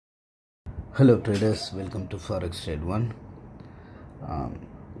Hello traders, welcome to Forex Trade 1.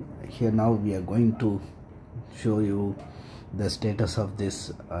 Here now we are going to show you the status of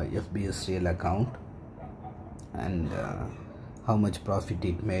this FBS real account and how much profit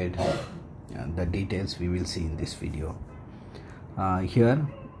it made. The details we will see in this video. Here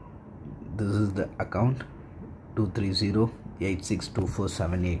this is the account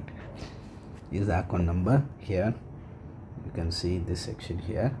 230862478 is the account number. Here you can see this section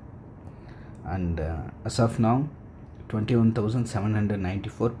here, and as of now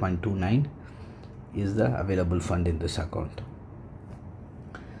 21,794.29 is the available fund in this account.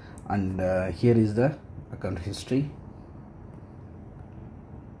 And here is the account history.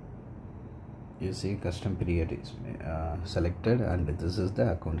 You see custom period is selected, and this is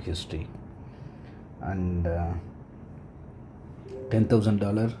the account history. And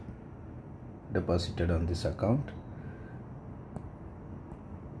 $10,000 deposited on this account,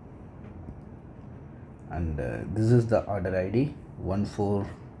 and this is the order ID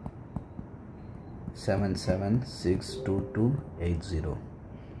 147762280,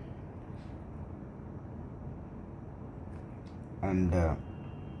 and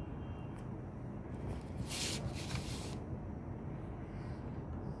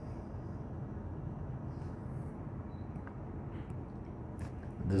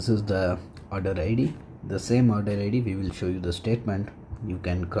this is the order ID. The same order ID we will show you the statement. You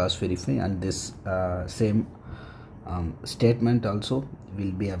can cross verify, and this same statement also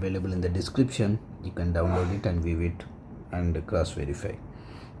will be available in the description. You can download it and view it and cross verify.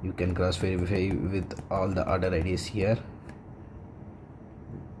 You can cross verify with all the order IDs here,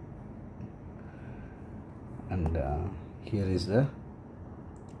 and here is the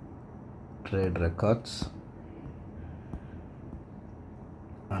trade records,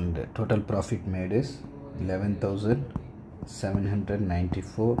 and total profit made is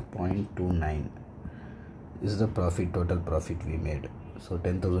 11,794.29 is the total profit we made. So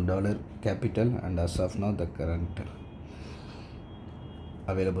 $10,000 capital, and as of now the current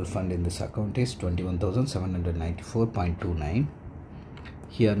available fund in this account is 21,794.29.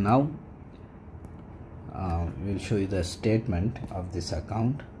 Here now we will show you the statement of this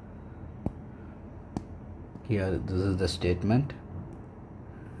account. Here this is the statement.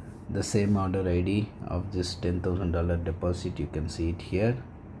 The same order ID of this $10,000 deposit, you can see it here,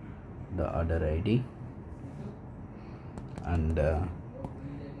 the order ID, and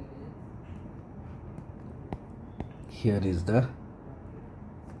here is the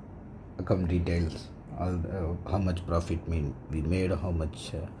account details, all how much profit we made, how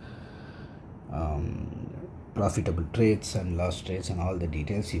much profitable trades and lost trades, and all the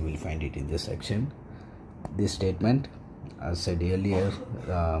details you will find it in this section. This statement, as said earlier,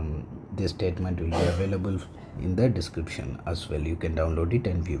 this statement will be available in the description as well. You can download it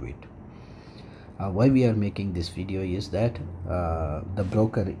and view it. Why we are making this video is that the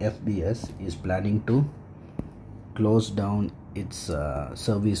broker FBS is planning to close down its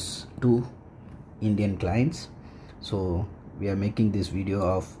service to Indian clients. So we are making this video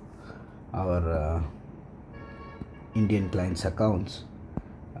of our Indian clients accounts.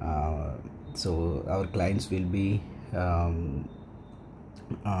 So our clients will be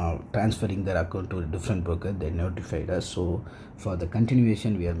transferring their account to a different broker. They notified us, so for the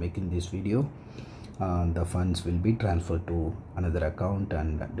continuation we are making this video. The funds will be transferred to another account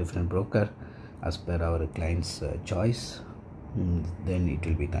and different broker as per our client's choice. Then it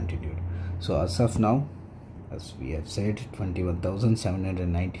will be continued. So as of now, as we have said,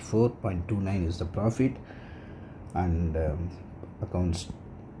 21,794.29 is the profit, and accounts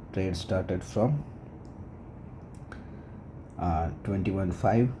trade started from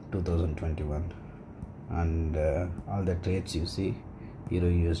 21/5/2021, and all the trades you see, Euro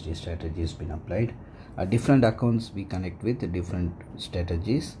USD strategy has been applied. Different accounts we connect with different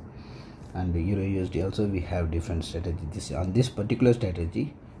strategies, and Euro USD also we have different strategies. On this particular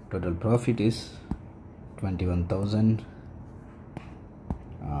strategy, total profit is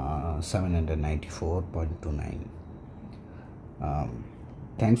 21,794.29.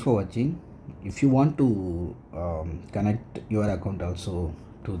 Thanks for watching. If you want to connect your account also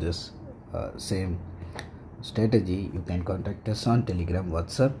to this same strategy, you can contact us on Telegram,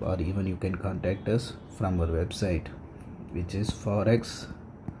 WhatsApp, or even you can contact us from our website, which is Forex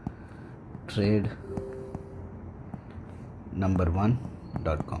Trade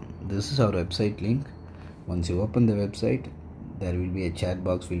 #1.com. This is our website link. Once you open the website, there will be a chat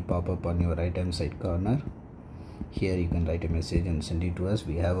box will pop up on your right hand side corner. Here you can write a message and send it to us.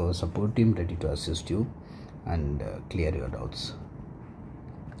 We have our support team ready to assist you and clear your doubts.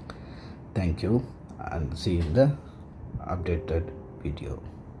 Thank you, and see you in the updated video.